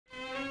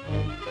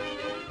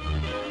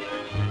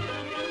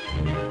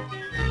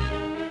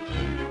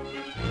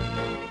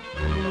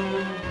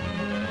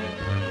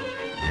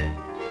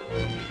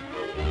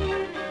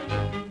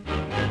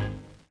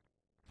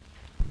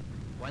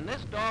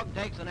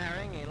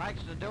flying, he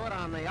likes to do it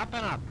on the up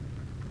and up.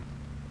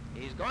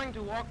 He's going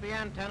to walk the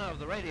antenna of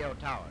the radio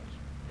towers,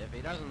 if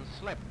he doesn't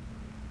slip.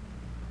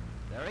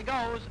 There he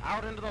goes,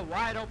 out into the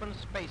wide open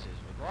spaces,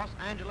 with Los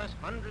Angeles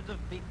hundreds of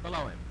feet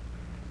below him.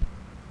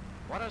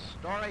 What a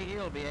story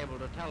he'll be able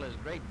to tell his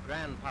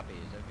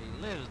great-grandpuppies if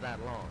he lives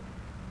that long.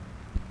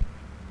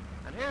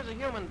 And here's a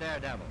human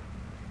daredevil.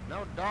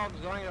 No dog's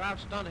going to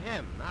outstunt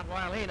him, not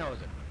while he knows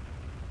it.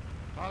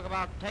 Talk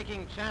about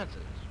taking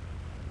chances.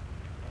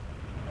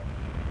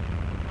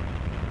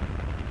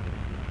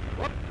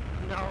 Whoop!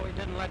 No, he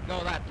didn't let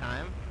go that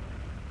time.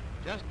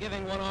 Just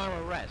giving one arm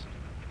a rest.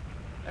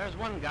 There's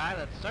one guy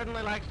that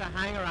certainly likes to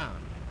hang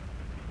around.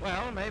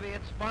 Well, maybe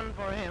it's fun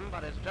for him,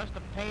 but it's just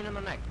a pain in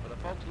the neck for the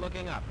folks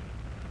looking up.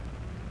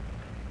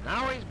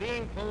 Now he's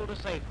being pulled to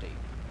safety.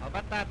 I'll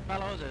bet that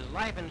fellow's his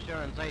life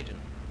insurance agent.